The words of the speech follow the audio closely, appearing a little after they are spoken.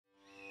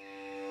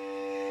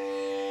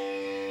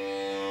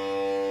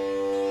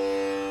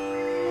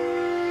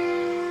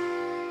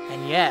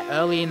yeah,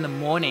 early in the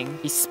morning,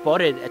 he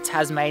spotted a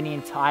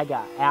Tasmanian tiger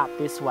out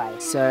this way.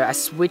 So I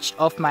switched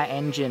off my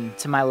engine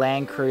to my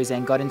Land Cruiser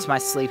and got into my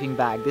sleeping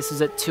bag. This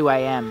was at 2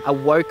 a.m. I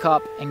woke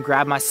up and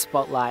grabbed my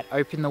spotlight,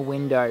 opened the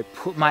window,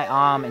 put my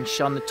arm and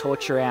shone the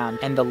torch around,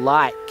 and the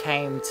light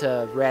came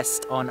to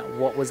rest on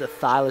what was a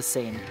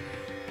thylacine.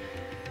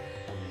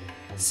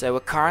 So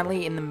we're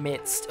currently in the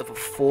midst of a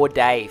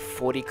 4-day,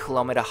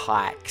 40-kilometer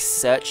hike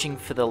searching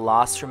for the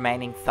last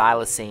remaining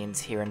thylacines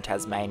here in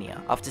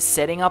Tasmania. After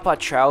setting up our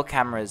trail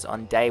cameras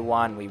on day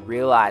 1, we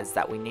realized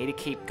that we need to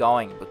keep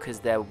going because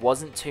there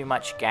wasn't too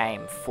much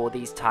game for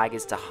these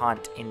tigers to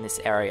hunt in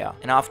this area.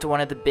 And after one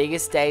of the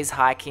biggest days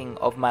hiking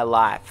of my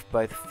life,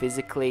 both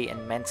physically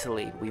and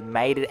mentally, we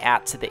made it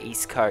out to the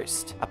east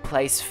coast, a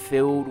place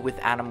filled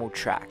with animal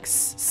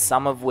tracks,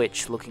 some of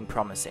which looking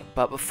promising.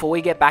 But before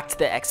we get back to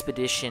the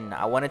expedition,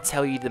 I want to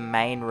tell you the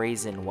main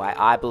reason why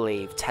I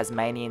believe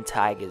Tasmanian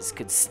tigers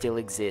could still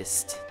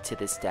exist to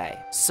this day.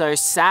 So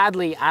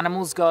sadly,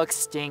 animals go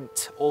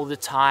extinct all the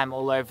time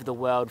all over the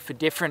world for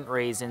different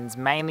reasons,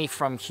 mainly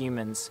from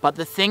humans. But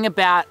the thing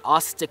about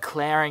us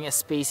declaring a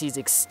species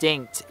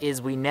extinct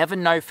is we never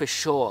know for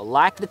sure.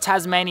 Like the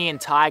Tasmanian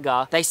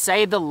tiger, they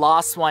say the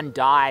last one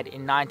died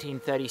in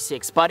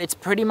 1936, but it's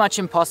pretty much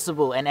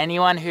impossible, and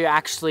anyone who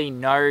actually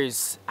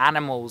knows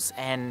animals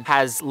and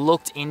has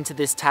looked into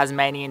this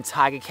Tasmanian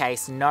tiger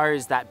case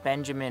knows that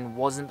Benjamin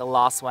wasn't the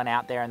last one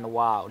out there in the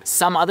wild.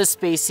 Some other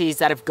species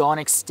that have gone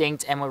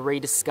extinct and were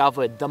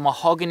rediscovered: the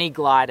mahogany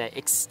glider,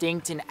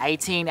 extinct in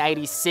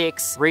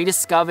 1886,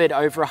 rediscovered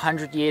over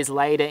 100 years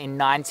later in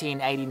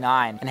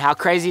 1989. And how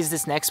crazy is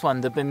this next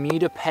one? The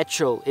Bermuda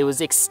petrel, it was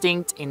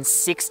extinct in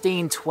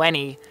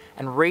 1620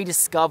 and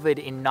rediscovered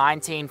in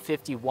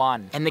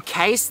 1951. And the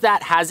case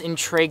that has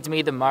intrigued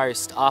me the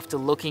most after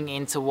looking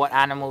into what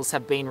animals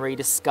have been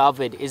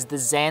rediscovered is the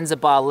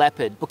Zanzibar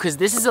leopard, because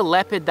this is a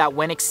leopard that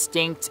went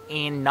extinct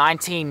in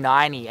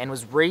 1990 and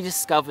was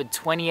rediscovered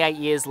 28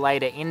 years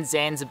later in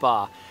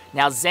Zanzibar.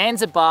 Now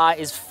Zanzibar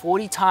is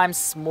 40 times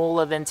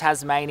smaller than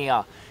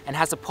Tasmania and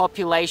has a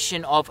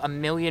population of 1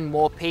 million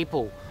more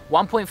people.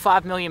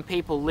 1.5 million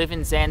people live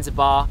in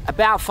Zanzibar,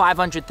 about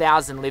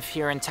 500,000 live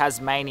here in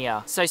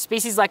Tasmania. So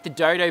species like the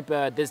dodo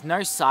bird, there's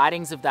no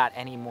sightings of that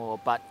anymore,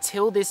 but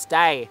till this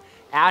day,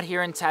 out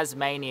here in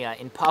Tasmania,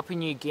 in Papua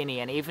New Guinea,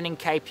 and even in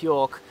Cape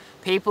York,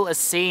 people are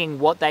seeing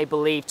what they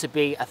believe to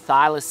be a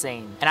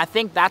thylacine. And I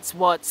think that's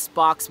what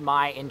sparks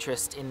my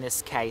interest in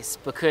this case,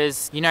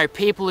 because, you know,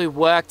 people who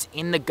worked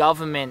in the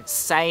government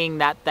saying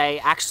that they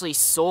actually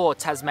saw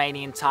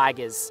Tasmanian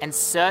tigers, and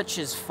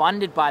searchers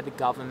funded by the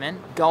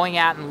government going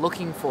out and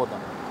looking for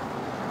them.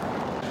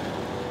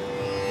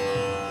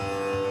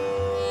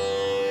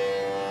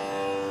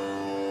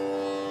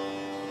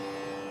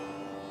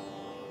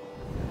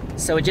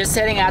 So we're just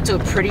heading out to a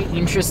pretty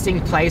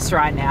interesting place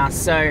right now.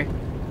 So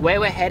where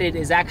we're headed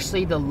is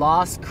actually the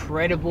last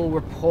credible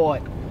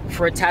report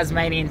for a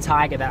Tasmanian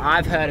tiger that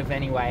I've heard of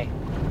anyway.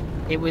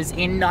 It was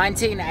in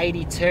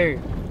 1982.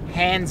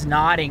 Hans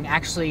Narding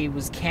actually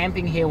was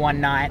camping here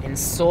one night and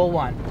saw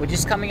one. We're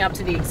just coming up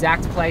to the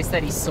exact place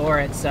that he saw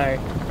it, so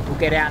we'll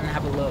get out and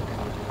have a look.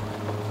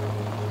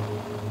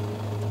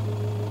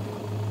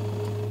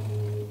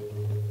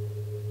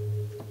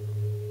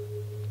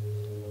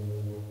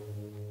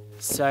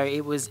 So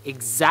it was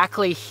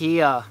exactly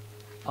here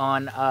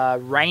on a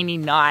rainy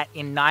night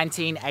in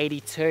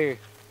 1982.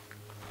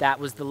 That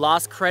was the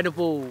last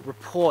credible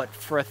report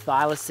for a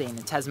thylacine,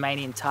 a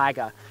Tasmanian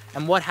tiger.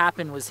 And what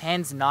happened was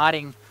Hans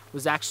Narding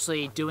was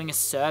actually doing a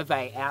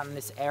survey out in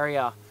this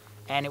area,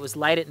 and it was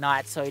late at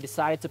night, so he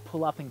decided to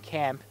pull up and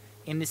camp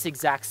in this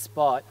exact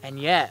spot. And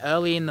yeah,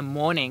 early in the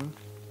morning,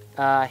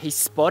 he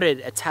spotted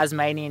a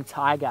Tasmanian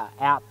tiger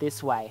out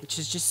this way, which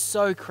is just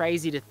so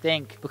crazy to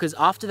think, because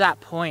after that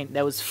point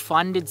there was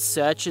funded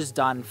searches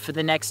done for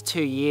the next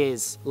 2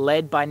 years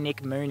led by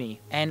Nick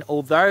Mooney, and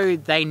although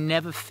they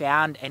never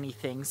found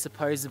anything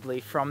supposedly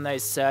from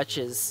those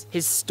searches,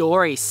 his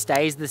story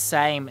stays the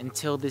same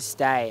until this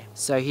day.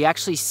 So he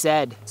actually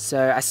said,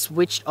 so I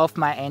switched off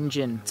my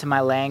engine to my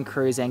Land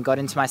Cruiser and got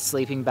into my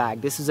sleeping bag.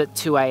 This was at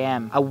 2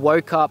 a.m. I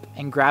woke up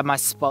and grabbed my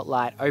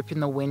spotlight,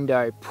 opened the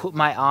window, put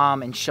my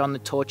arm and shone the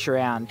torch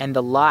around, and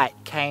the light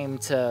came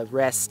to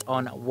rest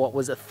on what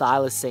was a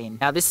thylacine.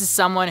 Now this is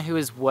someone who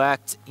has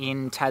worked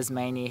in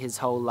Tasmania his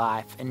whole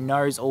life and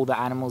knows all the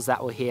animals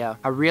that were here.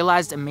 I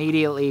realized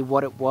immediately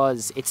what it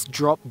was. Its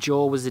dropped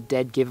jaw was a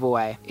dead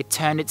giveaway. It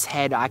turned its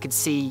head, I could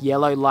see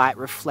yellow light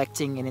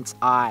reflecting in its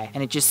eye,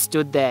 and it just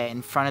stood there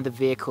in front of the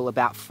vehicle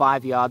about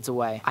 5 yards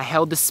away. I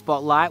held the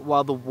spotlight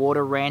while the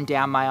water ran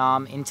down my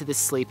arm into the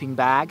sleeping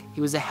bag.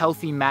 He was a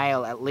healthy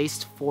male, at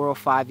least 4 or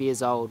 5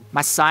 years old.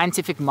 My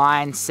scientific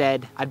mind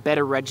said, I'd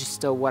better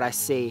register what I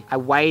see. I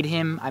weighed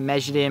him, I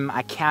measured him,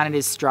 I counted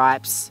his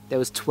stripes. There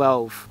was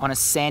 12 on a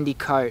sandy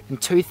coat,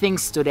 and two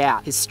things stood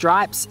out: his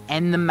stripes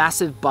and the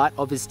massive butt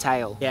of his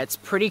tail. Yeah, it's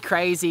pretty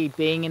crazy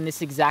being in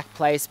this exact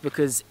place,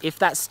 because if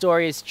that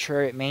story is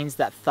true, it means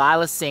that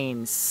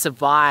thylacines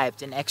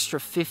survived an extra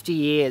 50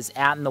 years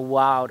out in the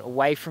wild,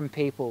 away from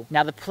people.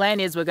 Now the plan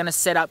is we're gonna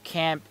set up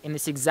camp in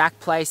this exact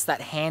place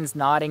that Hans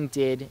Narding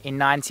did in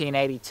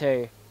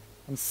 1982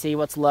 and see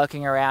what's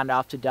lurking around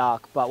after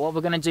dark. But what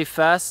we're gonna do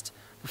first,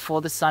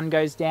 before the sun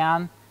goes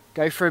down,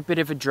 go for a bit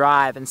of a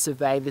drive and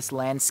survey this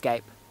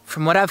landscape.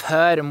 From what I've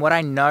heard and what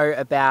I know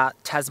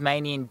about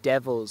Tasmanian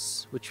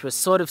devils, which were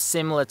sort of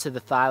similar to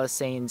the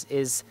thylacines,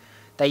 is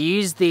they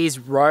use these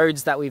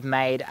roads that we've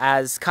made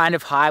as kind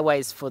of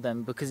highways for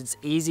them because it's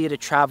easier to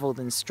travel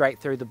than straight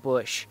through the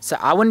bush. So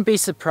I wouldn't be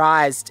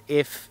surprised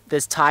if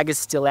there's tigers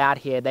still out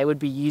here. They would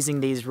be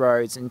using these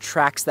roads and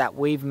tracks that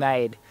we've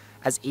made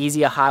as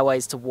easier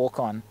highways to walk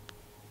on.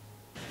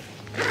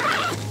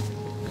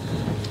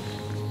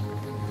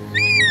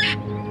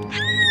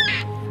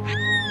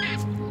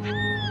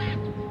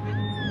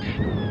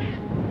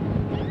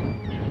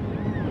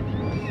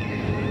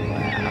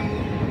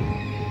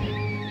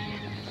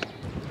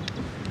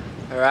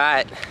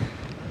 Alright,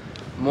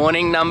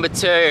 morning number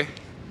 2,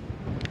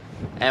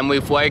 and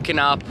we've woken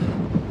up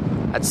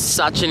at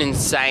such an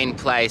insane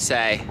place,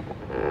 eh?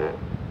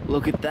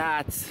 Look at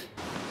that.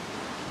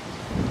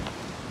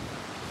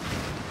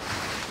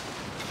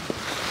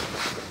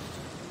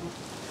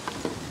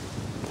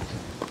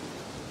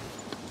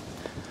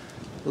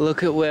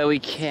 Look at where we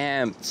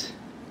camped.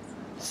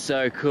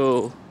 So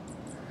cool.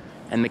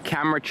 And the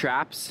camera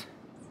traps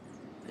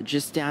are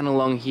just down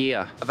along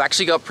here. I've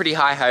actually got pretty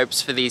high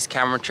hopes for these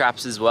camera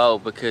traps as well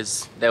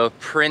because there were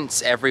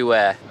prints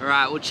everywhere. All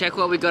right, we'll check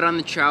what we got on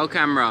the trail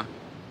camera.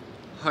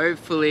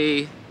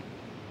 Hopefully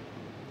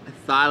a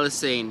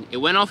thylacine. It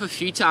went off a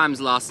few times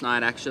last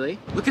night actually.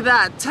 Look at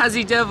that,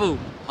 Tassie devil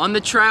on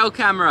the trail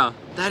camera.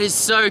 That is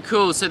so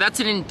cool. So that's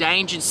an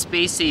endangered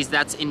species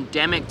that's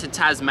endemic to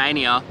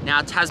Tasmania.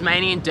 Now,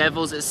 Tasmanian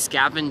devils are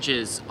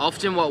scavengers.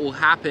 Often what will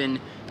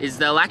happen is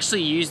they'll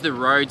actually use the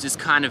roads as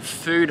kind of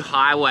food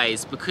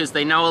highways because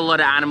they know a lot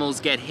of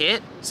animals get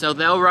hit. So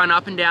they'll run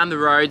up and down the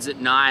roads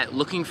at night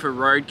looking for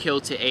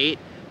roadkill to eat.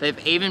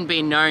 They've even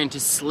been known to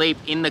sleep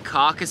in the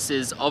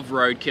carcasses of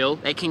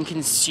roadkill. They can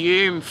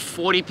consume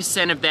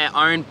 40% of their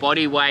own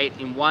body weight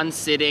in one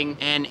sitting.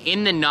 And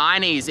in the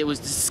 90s, it was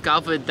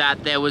discovered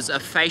that there was a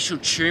facial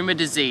tumor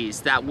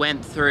disease that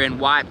went through and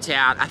wiped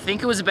out, I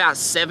think it was about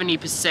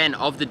 70%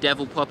 of the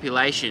devil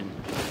population.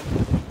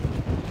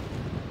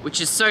 Which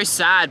is so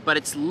sad, but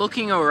it's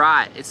looking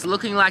alright. It's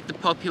looking like the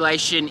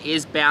population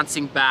is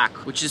bouncing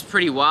back, which is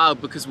pretty wild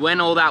because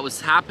when all that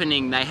was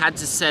happening, they had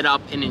to set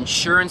up an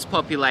insurance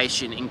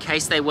population in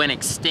case they went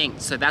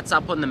extinct. So that's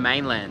up on the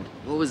mainland.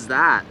 What was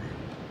that?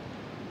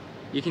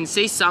 You can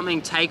see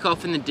something take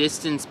off in the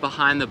distance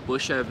behind the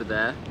bush over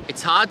there.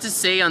 It's hard to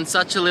see on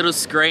such a little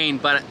screen,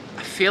 but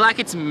I feel like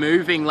it's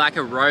moving like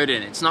a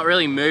rodent. It's not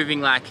really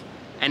moving like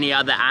any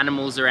other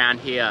animals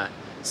around here.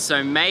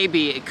 So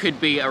maybe it could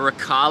be a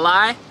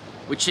ricali,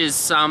 which is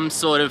some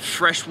sort of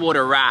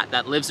freshwater rat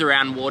that lives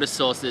around water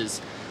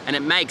sources. And it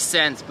makes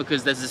sense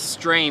because there's a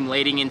stream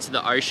leading into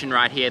the ocean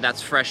right here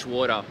that's fresh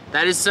water.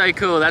 That is so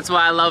cool. That's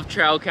why I love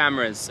trail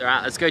cameras. All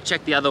right, let's go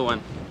check the other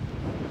one.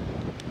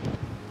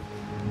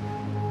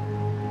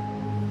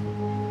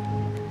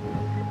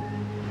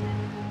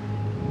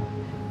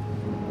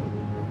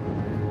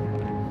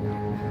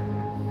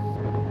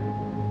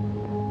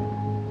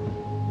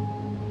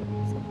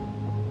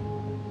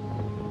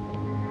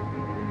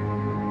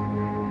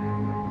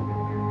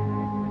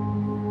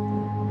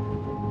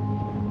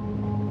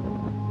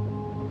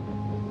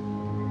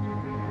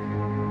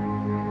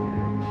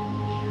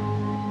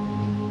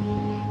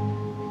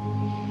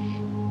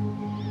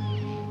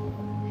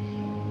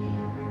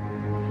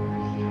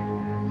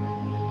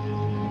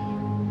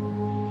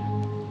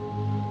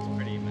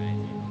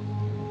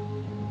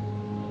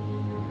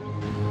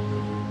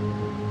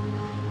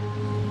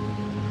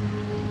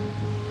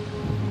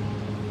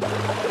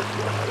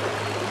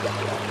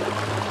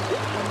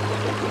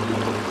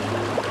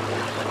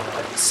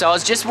 So I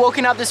was just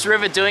walking up this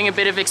river doing a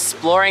bit of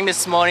exploring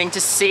this morning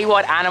to see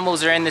what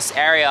animals are in this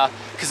area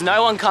because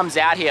no one comes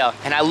out here.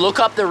 And I look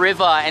up the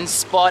river and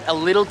spot a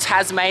little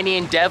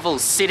Tasmanian devil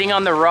sitting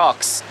on the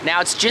rocks.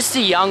 Now it's just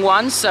a young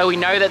one, so we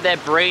know that they're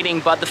breeding,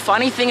 but the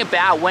funny thing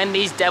about when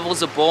these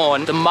devils are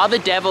born, the mother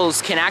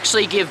devils can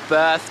actually give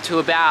birth to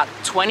about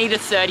 20 to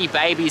 30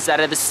 babies that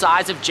are the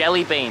size of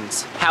jelly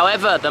beans.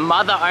 However, the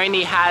mother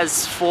only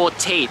has 4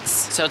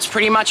 teats, so it's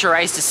pretty much a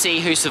race to see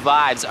who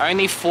survives.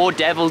 Only 4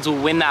 devils will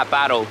win that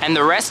battle. And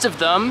the rest of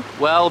them,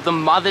 well, the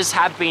mothers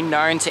have been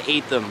known to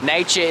eat them.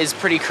 Nature is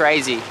pretty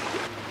crazy.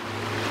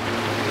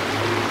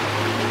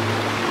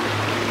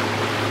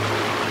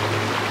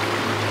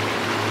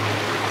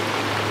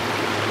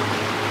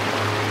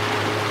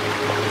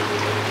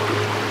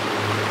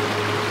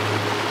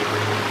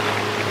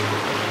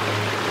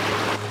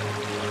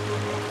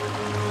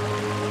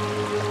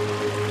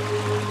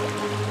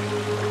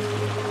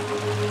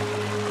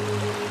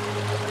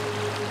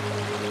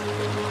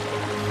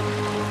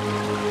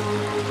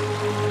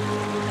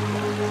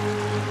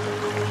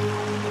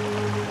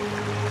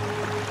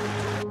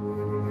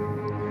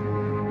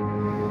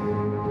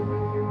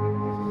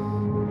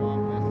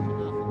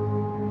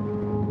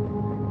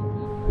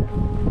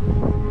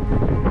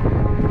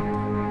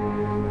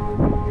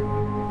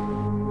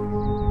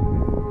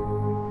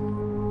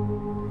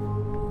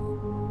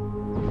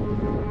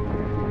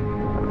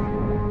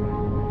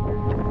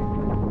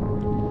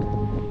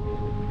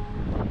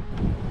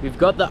 We've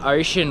got the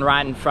ocean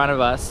right in front of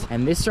us,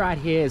 and this right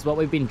here is what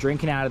we've been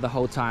drinking out of the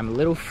whole time, a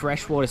little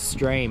freshwater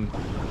stream.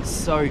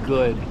 So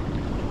good.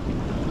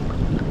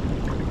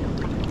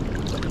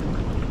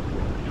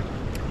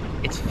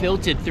 It's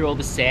filtered through all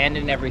the sand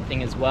and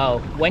everything as well.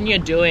 When you're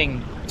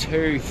doing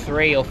 2,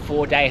 3 or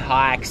 4 day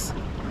hikes,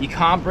 you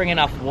can't bring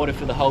enough water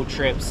for the whole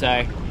trip.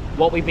 So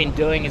what we've been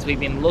doing is we've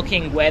been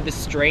looking where the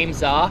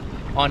streams are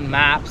on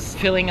maps,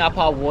 filling up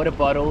our water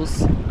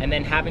bottles, and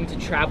then having to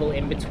travel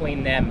in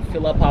between them,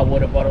 fill up our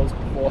water bottles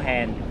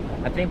beforehand.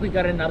 I think we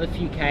got another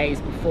few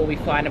Ks before we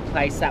find a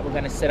place that we're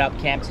gonna set up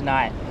camp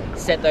tonight.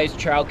 Set those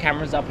trail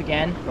cameras up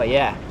again, but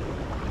yeah.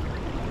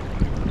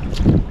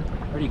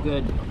 Pretty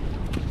good.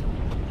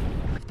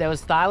 If there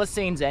was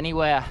thylacines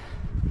anywhere,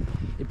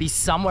 it'd be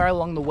somewhere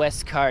along the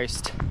west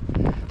coast.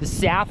 The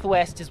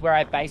southwest is where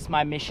I based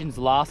my missions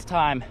last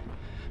time,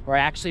 where I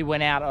actually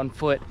went out on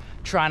foot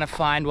trying to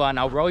find one.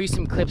 I'll roll you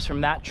some clips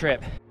from that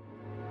trip.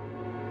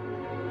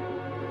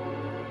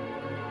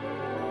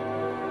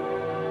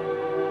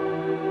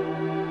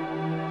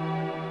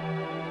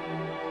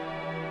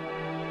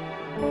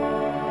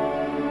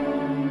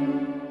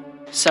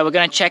 So we're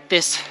gonna check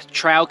this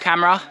trail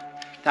camera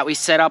that we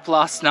set up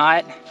last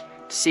night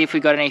to see if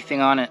we got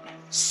anything on it.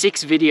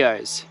 6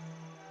 videos.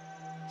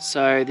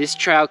 So this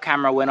trail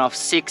camera went off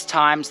 6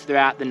 times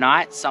throughout the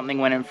night. Something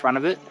went in front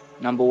of it.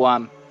 Number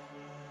 1.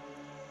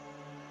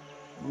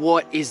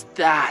 What is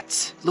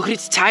that? Look at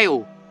its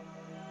tail.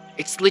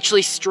 It's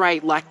literally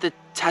straight like the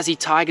Tassie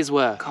tigers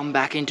were. Come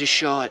back into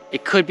shot.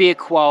 It could be a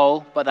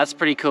quoll, but that's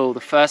pretty cool. The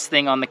first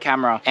thing on the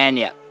camera. And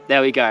yeah,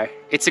 there we go.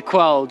 It's a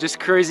quoll just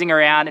cruising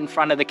around in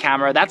front of the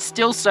camera. That's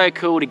still so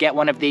cool to get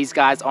one of these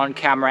guys on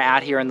camera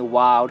out here in the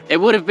wild.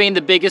 It would have been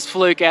the biggest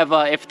fluke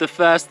ever if the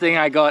first thing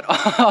I got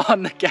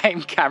on the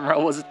game camera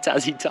was a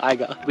Tassie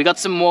tiger. We got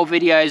some more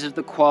videos of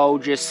the quoll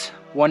just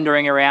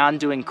wandering around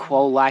doing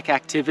quoll-like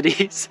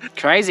activities.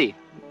 Crazy.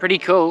 Pretty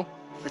cool.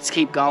 Let's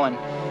keep going.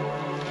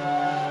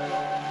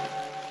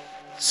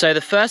 So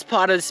the first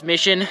part of this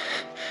mission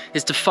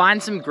is to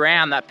find some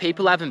ground that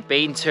people haven't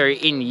been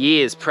to in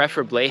years,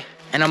 preferably.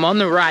 And I'm on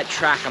the right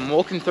track. I'm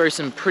walking through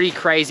some pretty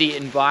crazy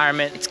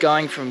environment. It's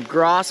going from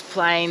grass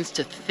plains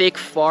to thick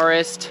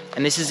forest.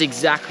 And this is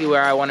exactly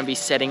where I want to be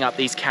setting up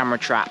these camera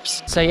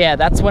traps. So yeah,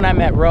 that's when I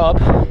met Rob.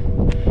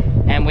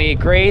 And we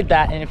agreed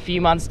that in a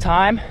few months'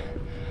 time,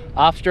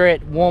 after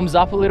it warms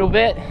up a little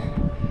bit,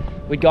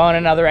 we'd go on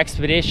another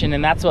expedition,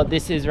 and that's what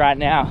this is right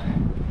now.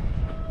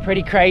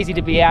 Pretty crazy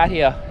to be out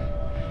here.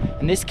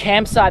 And this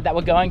campsite that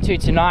we're going to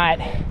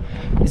tonight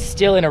is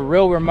still in a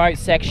real remote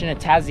section of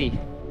Tassie.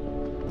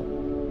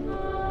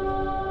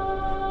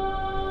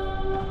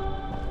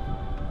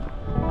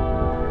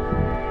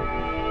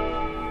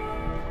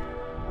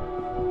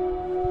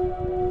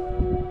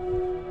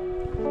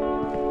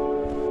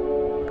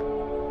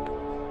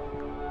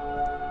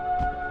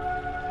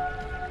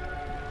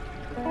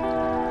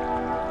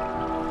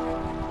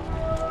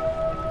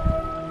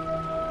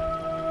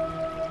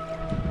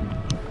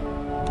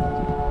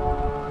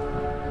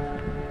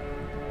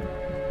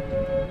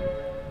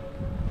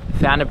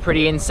 Found a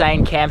pretty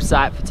insane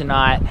campsite for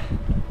tonight.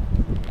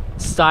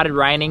 It started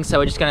raining, so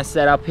we're just gonna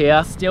set up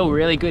here. Still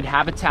really good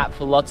habitat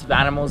for lots of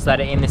animals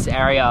that are in this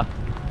area.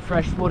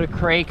 Freshwater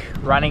creek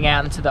running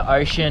out into the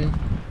ocean.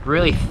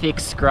 Really thick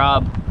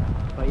scrub.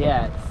 But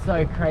yeah, it's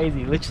so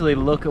crazy. Literally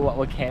look at what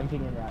we're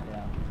camping in right now.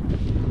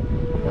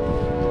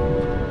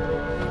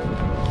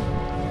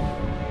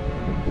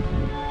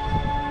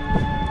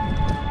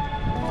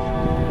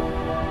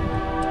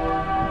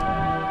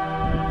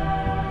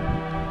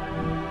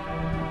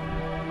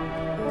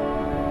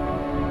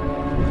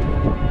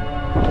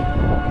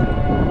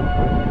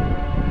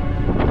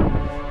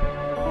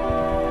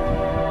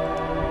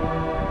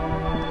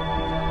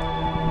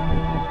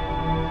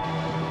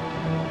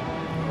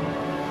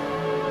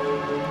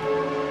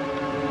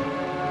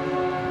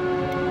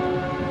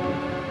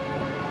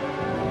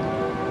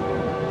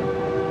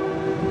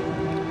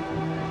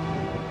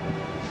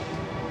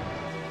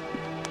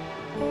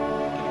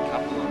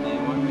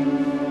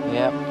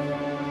 Yep.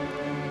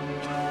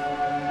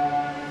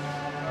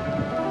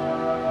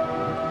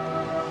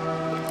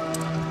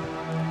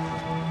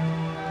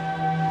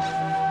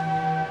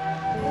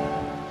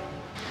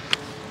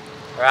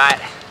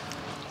 Right,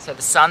 so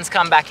the sun's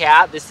come back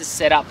out. This is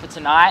set up for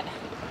tonight.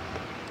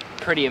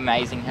 Pretty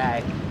amazing,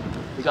 hey?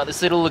 We got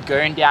this little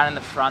lagoon down in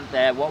the front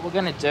there. What we're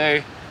gonna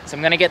do is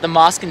I'm gonna get the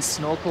mask and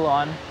snorkel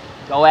on,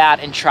 go out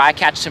and try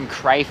catch some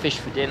crayfish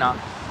for dinner.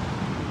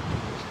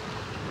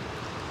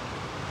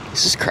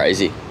 This is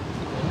crazy.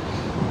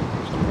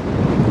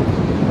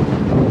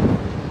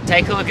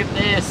 Take a look at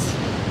this.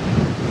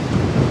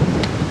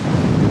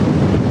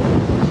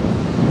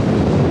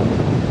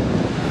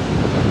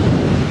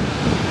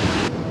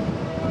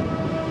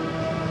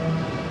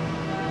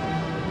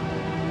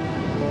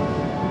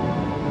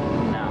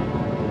 No.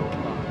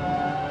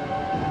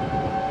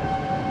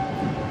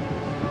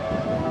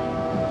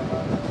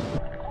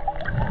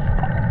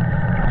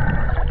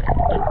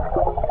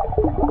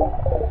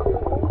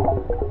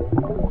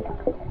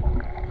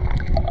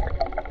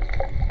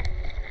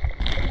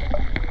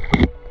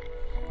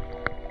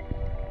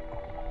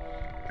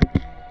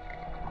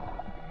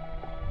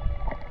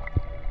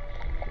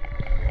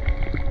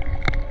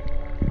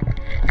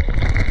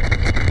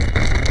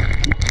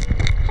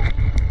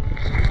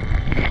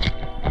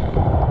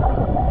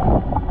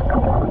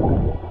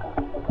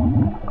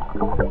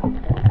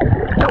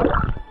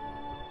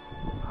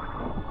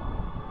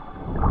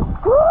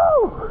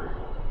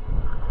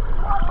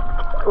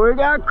 We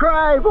got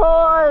cray,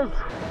 boys!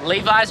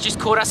 Levi's just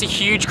caught us a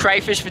huge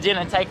crayfish for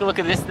dinner. Take a look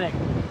at this thing.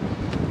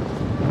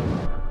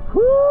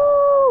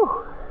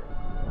 Woo!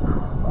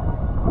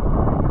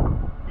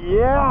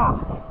 Yeah!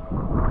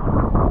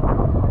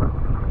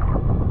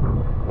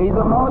 He's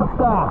a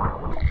monster!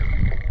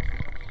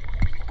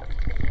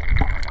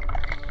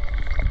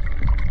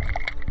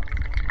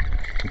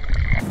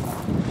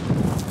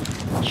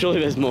 Surely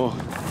there's more.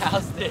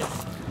 How's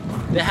this?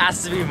 There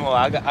has to be more.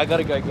 I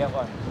gotta go get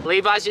one.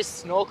 Levi's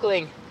just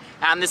snorkeling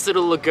out in this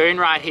little lagoon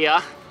right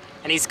here,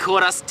 and he's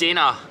caught us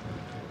dinner.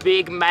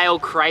 Big male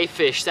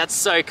crayfish. That's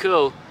so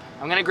cool.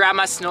 I'm gonna grab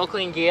my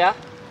snorkeling gear,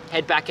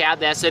 head back out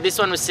there. So this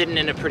one was sitting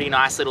in a pretty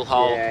nice little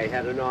hole. Yeah, he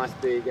had a nice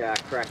big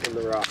crack in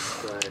the rock.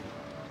 So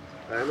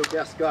I only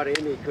just got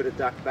in. He could have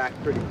ducked back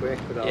pretty quick,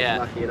 but I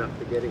was lucky enough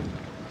to get him.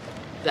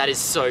 That is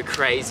so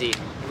crazy.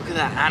 Look at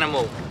that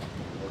animal.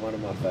 They're one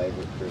of my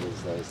favourite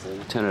critters, those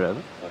things. Turn it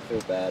over. I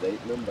feel bad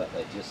eating them, but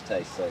they just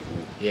taste so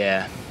good.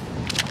 Yeah.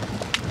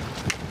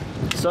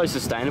 So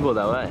sustainable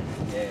though, eh?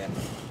 Yeah.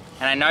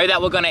 And I know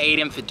that we're gonna eat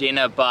him for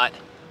dinner, but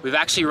we've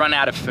actually run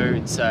out of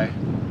food, so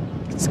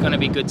it's gonna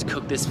be good to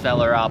cook this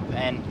fella up.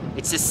 And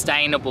it's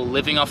sustainable,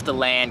 living off the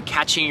land,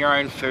 catching your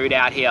own food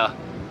out here.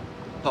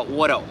 But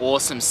what an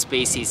awesome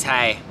species,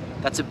 hey.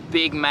 That's a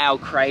big male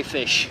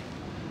crayfish.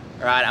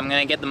 All right, I'm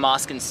gonna get the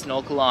mask and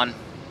snorkel on.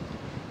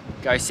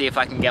 Go see if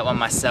I can get one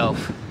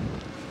myself.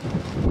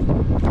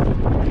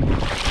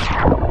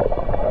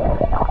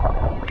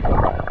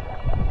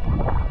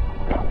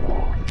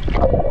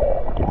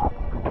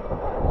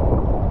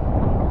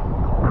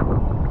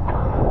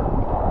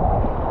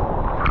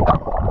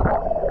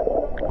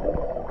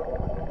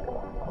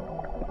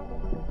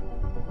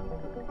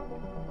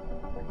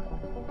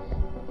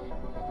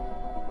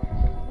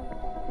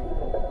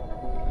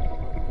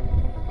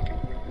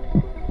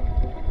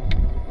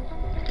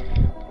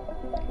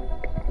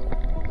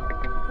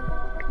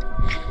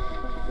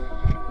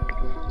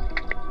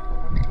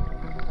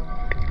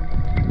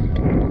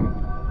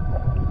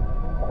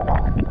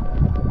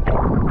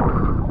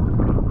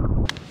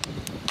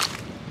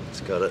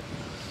 Got it.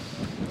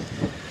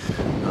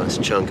 Nice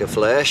chunk of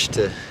flesh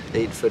to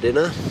eat for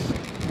dinner.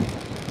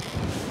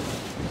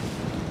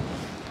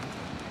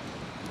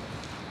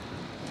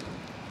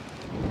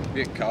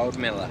 Bit cold,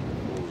 Miller.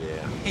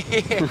 Yeah.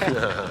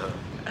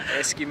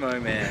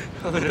 Eskimo man.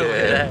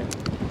 Yeah.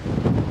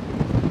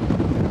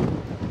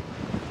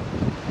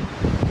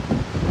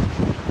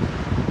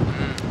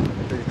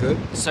 Pretty good.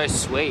 So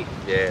sweet.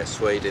 Yeah,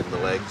 sweet in the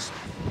legs.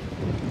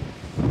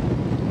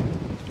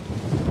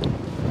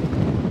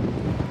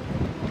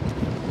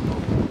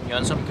 You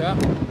want some, Kurt?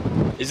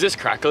 Is this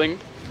crackling?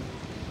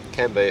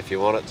 Can be if you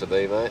want it to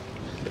be, mate.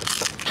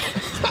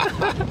 I'm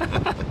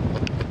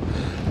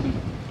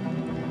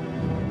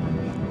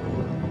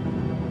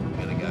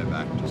gonna go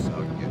back just so I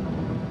can get.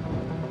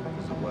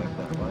 Does it work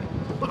that way?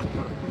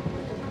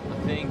 I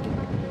think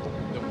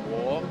the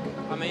walk,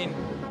 and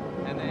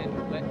then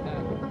let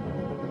that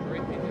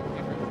drip into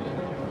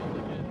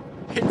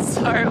everything. It's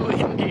so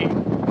windy.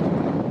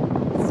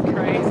 It's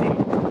crazy.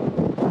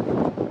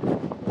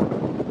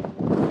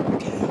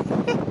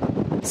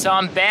 So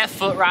I'm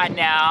barefoot right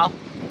now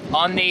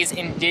on these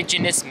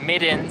indigenous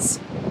middens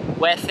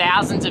where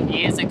thousands of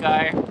years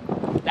ago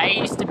they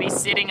used to be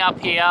sitting up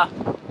here,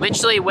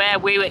 literally where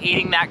we were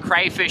eating that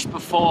crayfish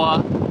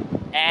before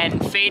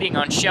and feeding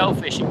on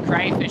shellfish and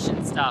crayfish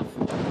and stuff.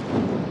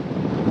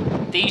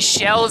 These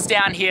shells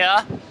down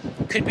here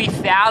could be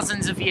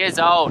thousands of years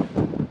old.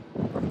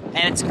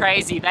 And it's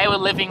crazy, they were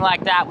living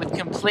like that with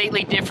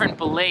completely different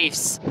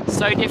beliefs,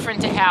 so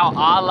different to how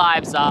our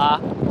lives are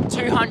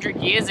 200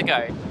 years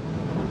ago.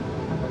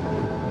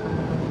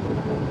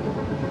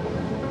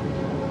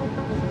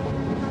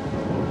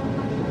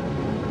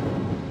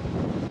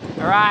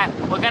 All right,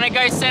 we're gonna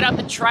go set up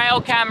the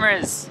trail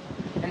cameras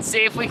and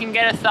see if we can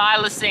get a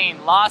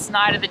thylacine, last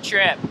night of the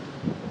trip.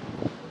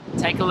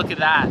 Take a look at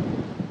that.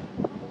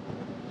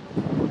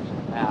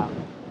 Wow.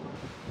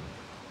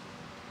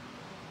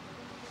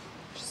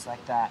 Just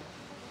like that.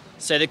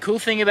 So the cool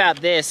thing about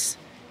this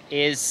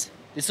is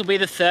this will be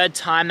the third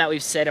time that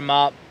we've set them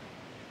up,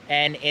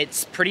 and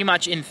it's pretty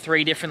much in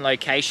 3 different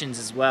locations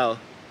as well.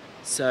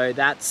 So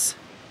that's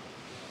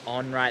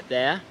on right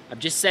there. I've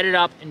just set it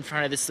up in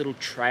front of this little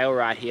trail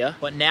right here,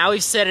 but now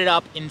we've set it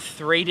up in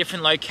 3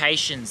 different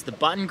locations. The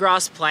Button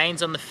Grass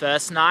Plains on the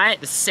first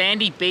night, the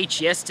sandy beach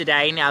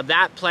yesterday. Now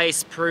that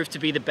place proved to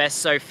be the best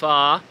so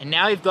far, and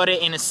now we've got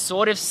it in a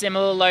sort of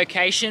similar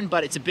location,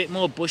 but it's a bit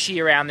more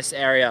bushy around this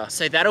area.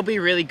 So that'll be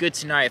really good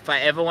to know if I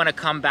ever want to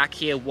come back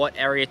here, what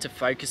area to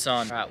focus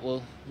on. All right,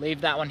 we'll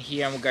leave that one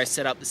here and we'll go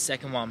set up the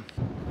second one.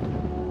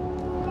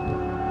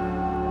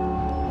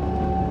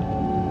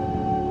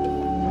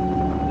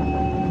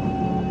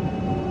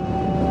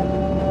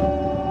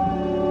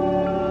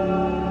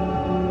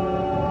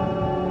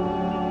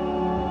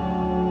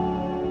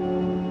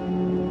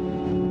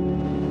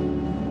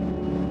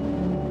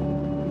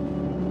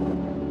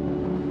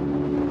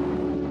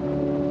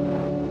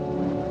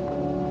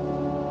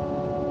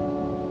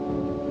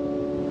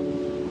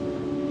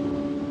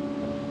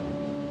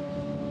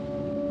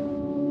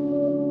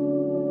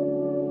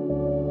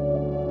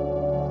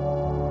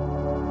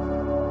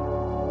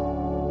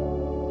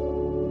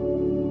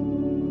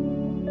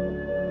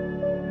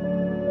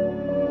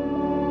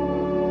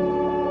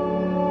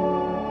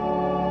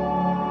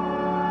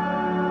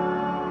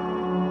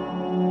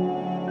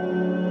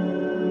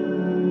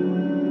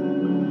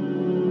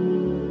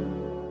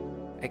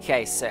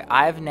 Okay, so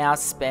I've now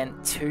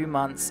spent 2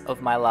 months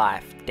of my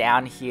life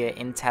down here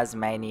in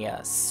Tasmania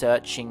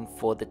searching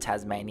for the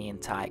Tasmanian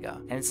tiger.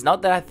 And it's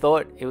not that I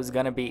thought it was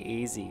going to be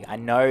easy. I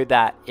know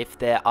that if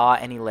there are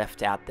any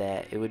left out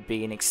there, it would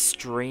be an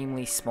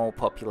extremely small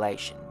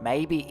population,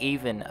 maybe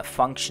even a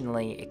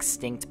functionally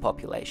extinct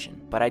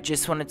population. But I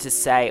just wanted to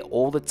say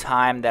all the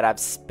time that I've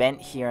spent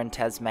here in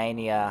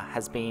Tasmania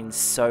has been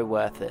so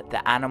worth it.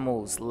 The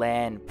animals,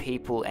 land,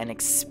 people, and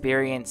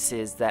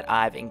experiences that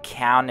I've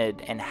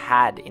encountered and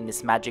had in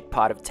this magic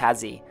part of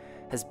Tassie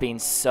has been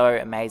so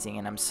amazing,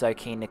 and I'm so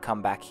keen to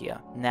come back here.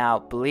 Now,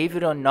 believe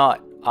it or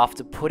not,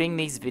 after putting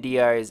these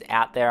videos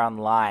out there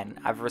online,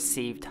 I've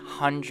received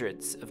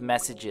hundreds of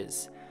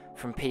messages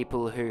from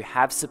people who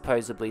have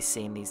supposedly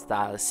seen these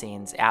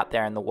thylacines out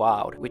there in the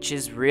wild, which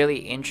is really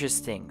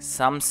interesting.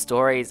 Some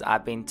stories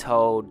I've been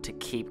told to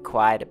keep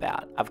quiet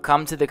about. I've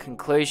come to the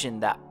conclusion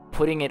that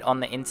putting it on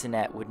the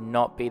internet would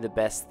not be the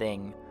best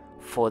thing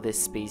for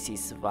this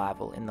species'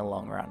 survival in the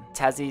long run.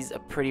 Tassie's a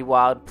pretty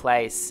wild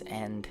place,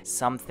 and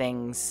some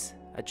things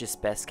are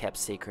just best kept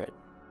secret.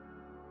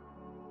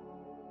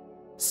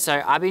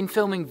 So I've been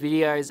filming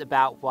videos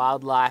about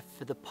wildlife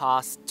for the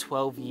past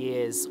 12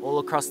 years all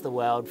across the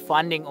world,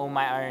 funding all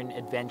my own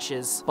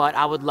adventures. But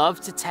I would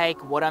love to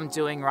take what I'm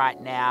doing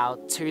right now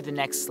to the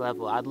next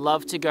level. I'd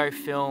love to go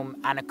film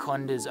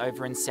anacondas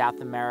over in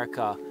South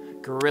America,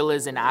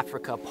 gorillas in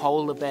Africa,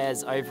 polar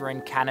bears over in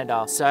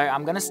Canada. So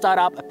I'm gonna start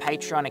up a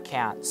Patreon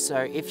account. So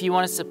if you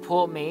wanna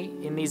support me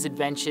in these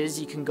adventures,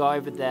 you can go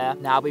over there.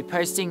 Now I'll be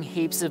posting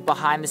heaps of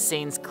behind the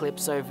scenes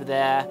clips over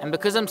there. And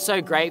because I'm so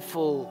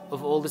grateful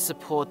of all the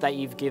support that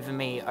you've given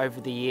me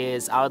over the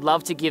years, I would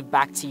love to give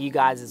back to you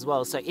guys as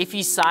well. So if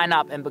you sign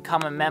up and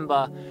become a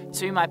member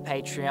to my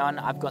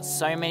Patreon, I've got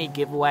so many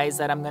giveaways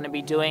that I'm gonna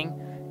be doing.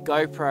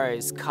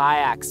 GoPros,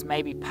 kayaks,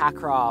 maybe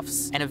pack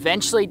rafts. And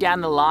eventually down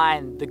the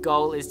line, the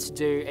goal is to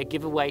do a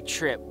giveaway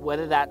trip,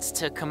 whether that's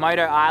to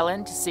Komodo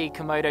Island to see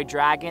Komodo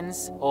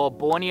dragons, or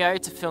Borneo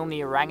to film the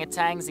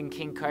orangutans and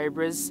king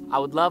cobras. I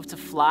would love to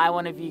fly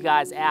one of you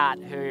guys out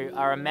who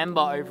are a member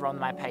over on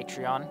my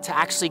Patreon to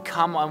actually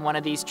come on one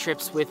of these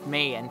trips with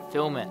me and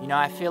film it. You know,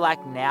 I feel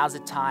like now's a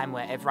time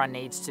where everyone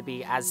needs to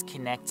be as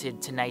connected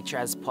to nature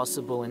as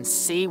possible and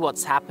see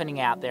what's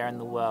happening out there in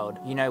the world.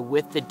 You know,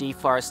 with the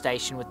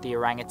deforestation, with the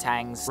orangutans,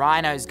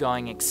 rhinos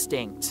going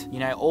extinct. You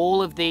know,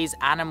 all of these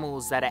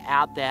animals that are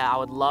out there, I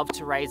would love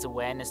to raise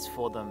awareness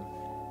for them.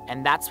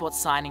 And that's what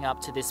signing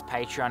up to this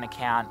Patreon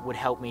account would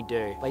help me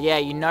do. But yeah,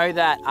 you know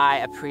that I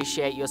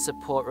appreciate your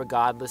support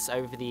regardless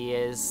over the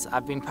years.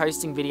 I've been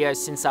posting videos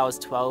since I was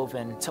 12,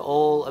 and to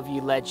all of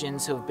you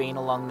legends who have been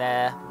along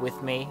there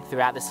with me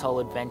throughout this whole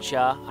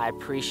adventure, I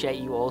appreciate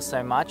you all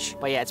so much.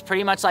 But yeah, it's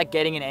pretty much like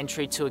getting an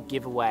entry to a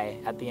giveaway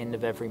at the end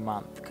of every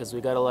month, because we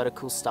got a lot of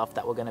cool stuff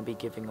that we're gonna be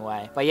giving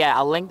away. But yeah,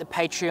 I'll link the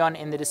Patreon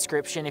in the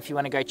description if you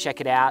wanna go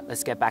check it out.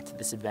 Let's get back to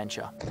this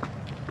adventure.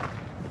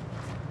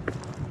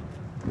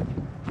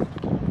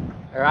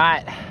 All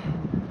right,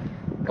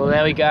 well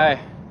there we go.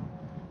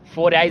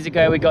 4 days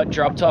ago we got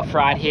dropped off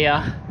right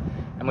here,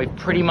 and we've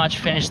pretty much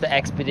finished the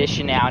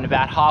expedition now. In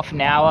about half an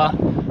hour,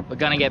 we're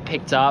gonna get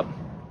picked up.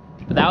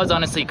 But that was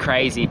honestly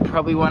crazy.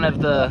 Probably one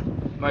of the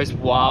most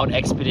wild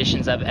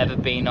expeditions I've ever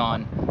been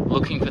on,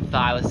 looking for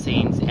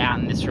thylacines out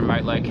in this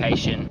remote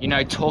location. You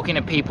know, talking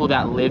to people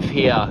that live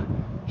here,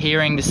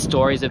 hearing the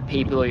stories of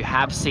people who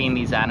have seen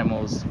these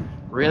animals,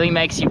 really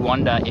makes you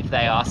wonder if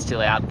they are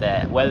still out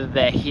there, whether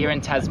they're here in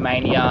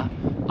Tasmania,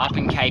 up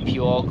in Cape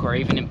York, or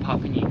even in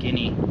Papua New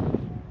Guinea.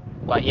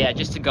 But yeah,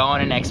 just to go on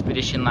an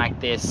expedition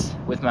like this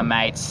with my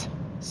mates,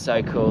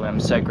 so cool, and I'm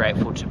so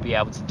grateful to be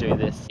able to do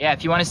this. Yeah,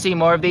 if you want to see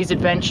more of these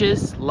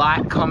adventures,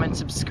 like, comment,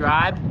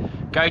 subscribe.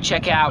 Go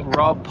check out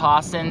Rob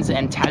Parsons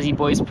and Tassie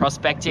Boys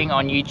Prospecting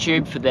on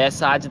YouTube for their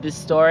sides of this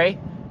story.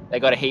 They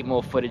got a heap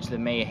more footage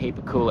than me, a heap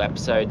of cool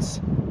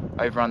episodes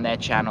over on their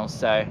channel,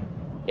 so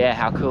yeah,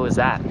 how cool is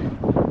that?